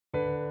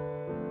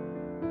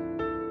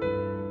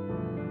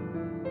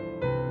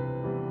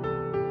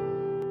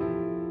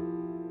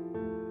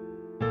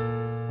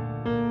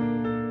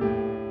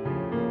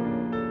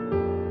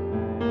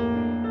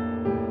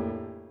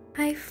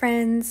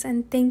friends,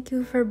 and thank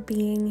you for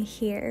being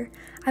here.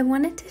 I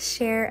wanted to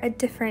share a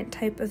different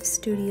type of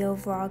studio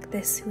vlog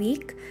this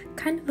week,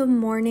 kind of a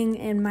morning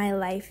in my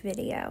life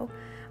video.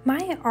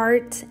 My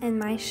art and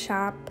my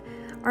shop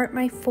aren't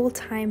my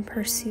full-time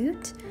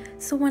pursuit,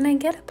 so when I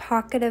get a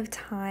pocket of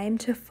time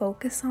to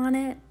focus on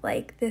it,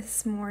 like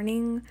this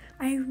morning,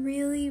 I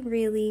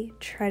really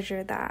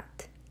treasure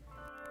that.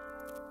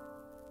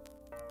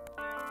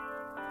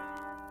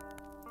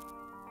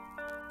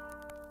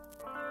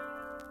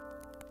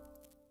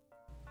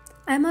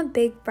 I'm a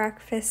big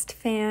breakfast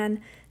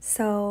fan,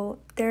 so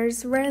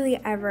there's rarely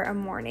ever a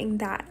morning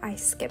that I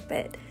skip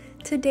it.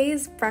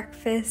 Today's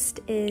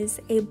breakfast is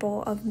a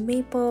bowl of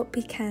maple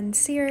pecan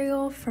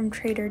cereal from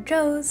Trader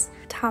Joe's,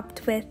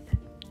 topped with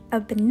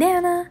a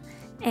banana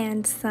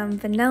and some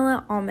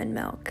vanilla almond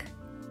milk.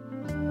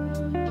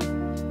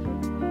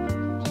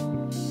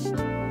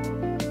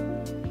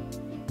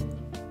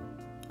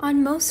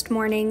 On most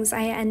mornings,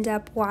 I end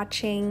up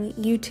watching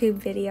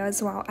YouTube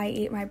videos while I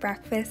eat my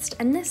breakfast,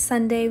 and this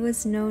Sunday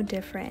was no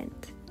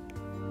different.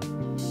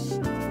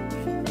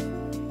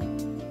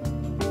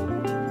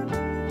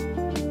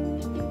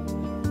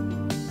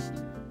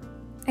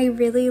 I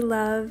really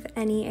love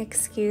any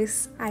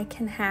excuse I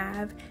can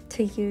have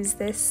to use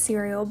this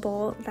cereal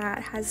bowl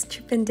that has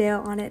Chip and Dale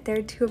on it.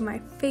 They're two of my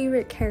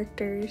favorite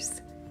characters.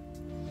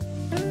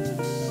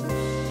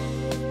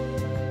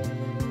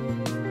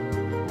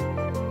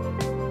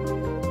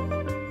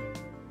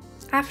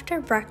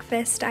 After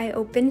breakfast, I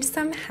opened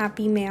some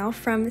Happy Mail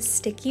from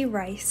Sticky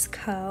Rice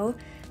Co.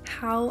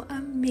 How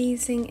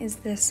amazing is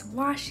this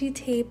washi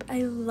tape?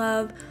 I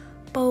love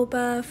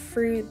boba,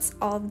 fruits,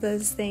 all of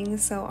those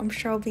things, so I'm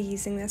sure I'll be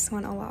using this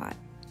one a lot.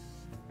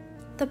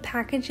 The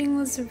packaging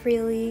was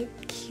really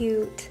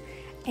cute,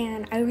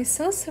 and I was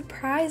so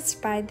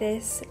surprised by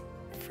this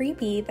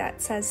freebie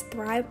that says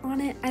Thrive on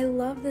it. I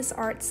love this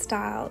art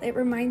style. It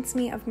reminds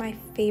me of my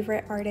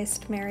favorite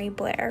artist, Mary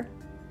Blair.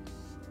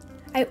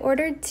 I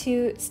ordered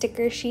 2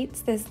 sticker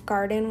sheets. This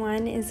garden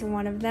one is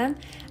one of them,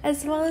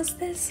 as well as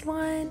this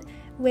one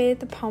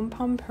with Pom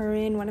Pom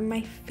Purin, one of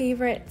my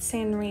favorite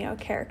Sanrio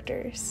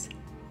characters.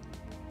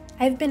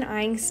 I've been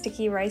eyeing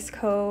Sticky Rice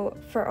Co.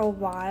 for a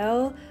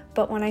while,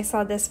 but when I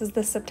saw this was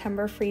the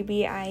September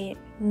freebie, I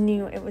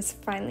knew it was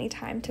finally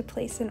time to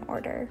place an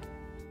order.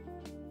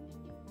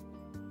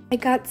 I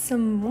got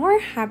some more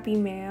Happy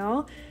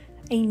Mail,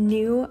 a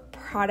new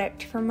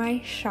product for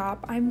my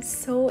shop. I'm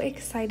so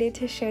excited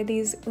to share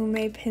these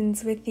ume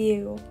pins with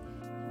you.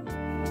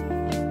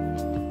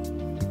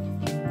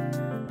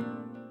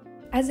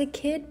 As a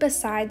kid,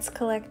 besides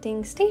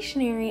collecting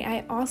stationery,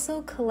 I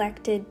also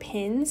collected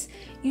pins,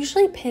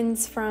 usually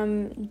pins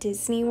from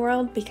Disney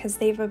World because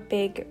they have a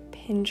big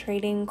pin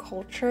trading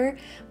culture.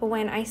 But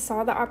when I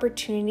saw the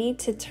opportunity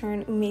to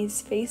turn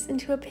Ume's face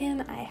into a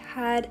pin, I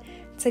had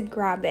to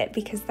grab it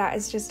because that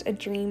is just a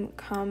dream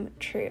come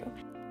true.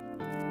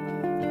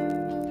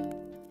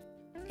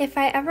 If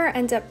I ever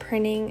end up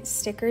printing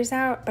stickers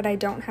out, but I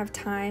don't have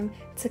time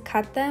to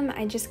cut them,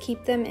 I just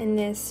keep them in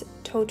this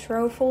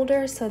Totoro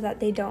folder so that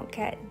they don't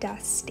get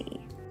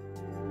dusty.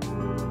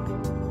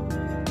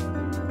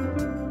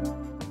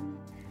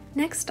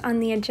 Next on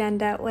the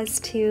agenda was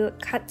to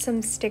cut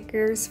some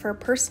stickers for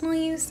personal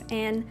use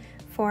and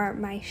for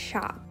my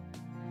shop.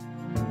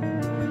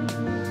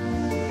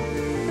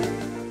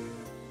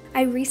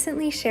 I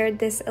recently shared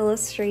this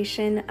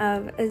illustration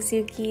of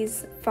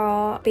Azuki's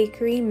fall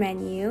bakery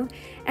menu,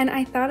 and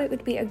I thought it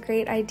would be a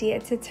great idea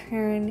to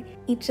turn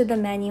each of the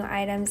menu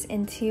items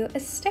into a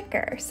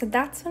sticker. So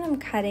that's what I'm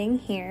cutting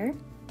here.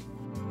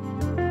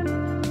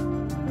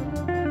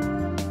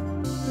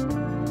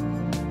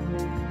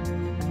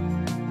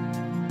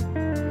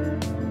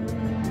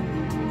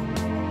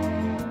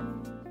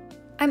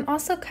 I'm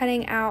also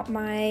cutting out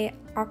my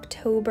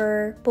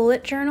October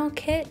bullet journal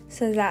kit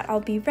so that I'll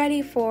be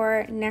ready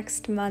for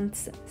next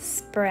month's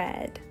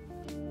spread.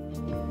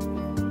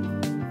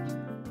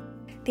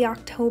 The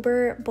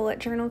October bullet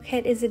journal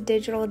kit is a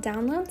digital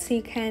download, so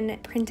you can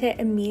print it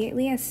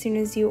immediately as soon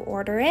as you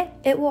order it.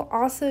 It will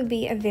also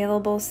be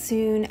available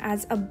soon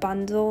as a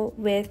bundle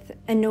with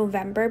a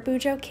November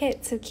Bujo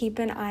kit, so keep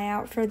an eye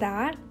out for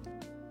that.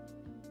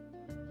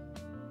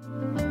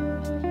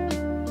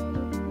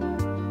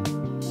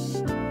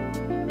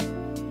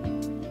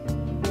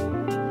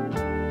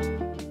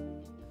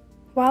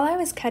 While I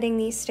was cutting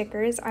these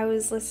stickers, I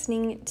was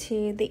listening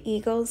to the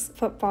Eagles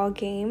football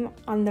game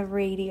on the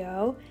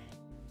radio.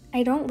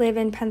 I don't live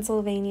in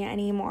Pennsylvania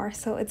anymore,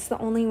 so it's the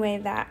only way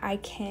that I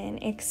can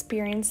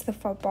experience the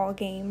football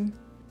game.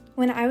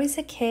 When I was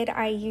a kid,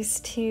 I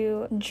used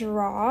to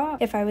draw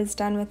if I was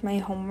done with my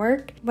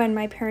homework when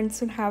my parents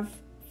would have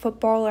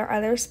football or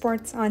other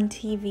sports on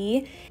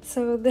TV.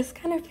 So this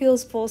kind of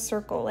feels full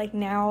circle. Like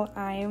now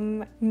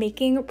I'm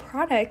making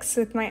products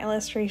with my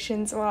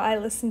illustrations while I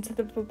listen to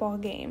the football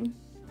game.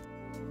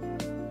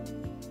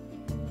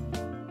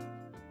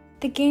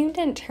 The game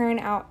didn't turn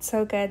out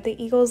so good.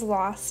 The Eagles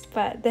lost,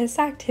 but this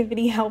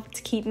activity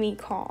helped keep me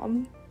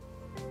calm.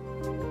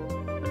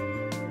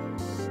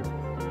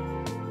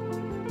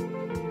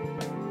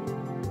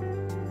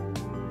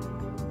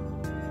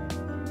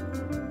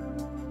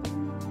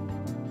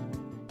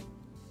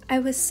 I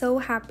was so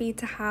happy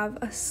to have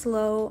a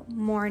slow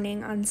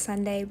morning on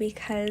Sunday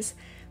because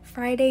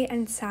Friday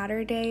and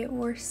Saturday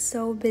were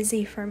so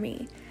busy for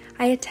me.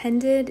 I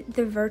attended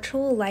the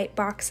Virtual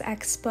Lightbox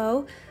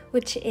Expo,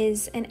 which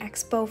is an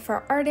expo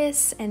for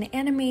artists and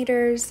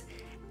animators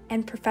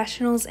and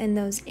professionals in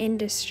those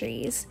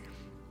industries.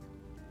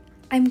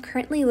 I'm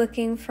currently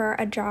looking for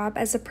a job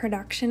as a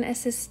production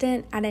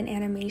assistant at an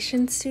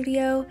animation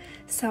studio,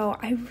 so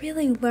I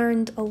really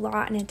learned a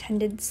lot and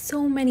attended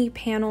so many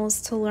panels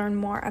to learn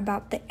more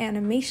about the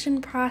animation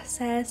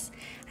process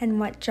and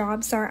what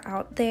jobs are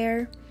out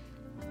there.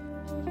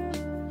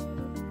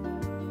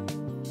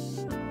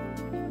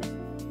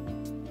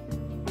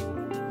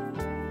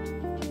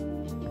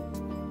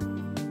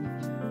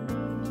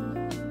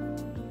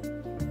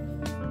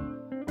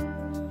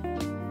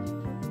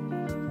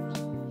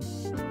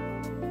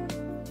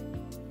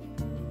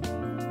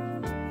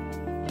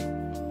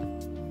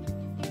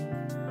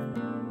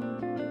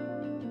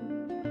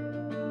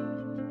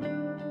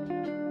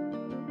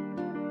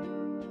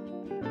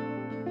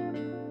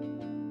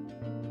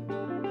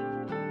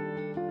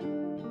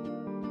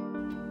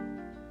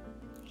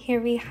 Here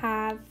we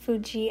have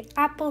Fuji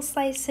apple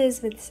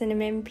slices with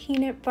cinnamon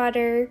peanut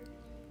butter,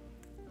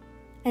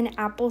 an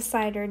apple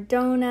cider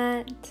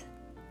donut,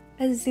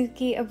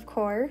 azuki of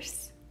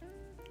course,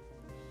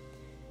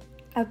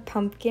 a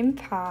pumpkin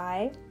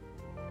pie,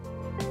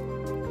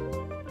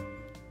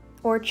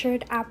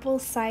 orchard apple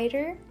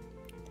cider,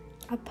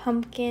 a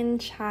pumpkin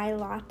chai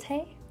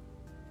latte,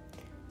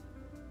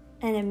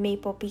 and a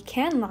maple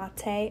pecan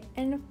latte,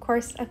 and of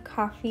course a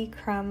coffee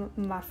crumb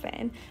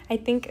muffin. I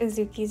think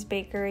Azuki's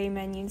bakery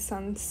menu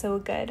sounds so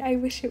good. I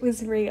wish it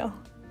was real.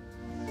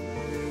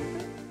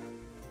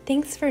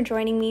 Thanks for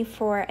joining me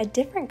for a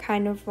different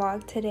kind of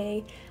vlog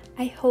today.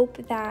 I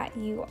hope that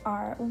you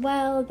are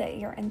well, that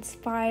you're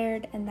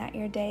inspired, and that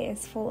your day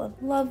is full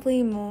of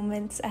lovely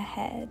moments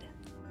ahead.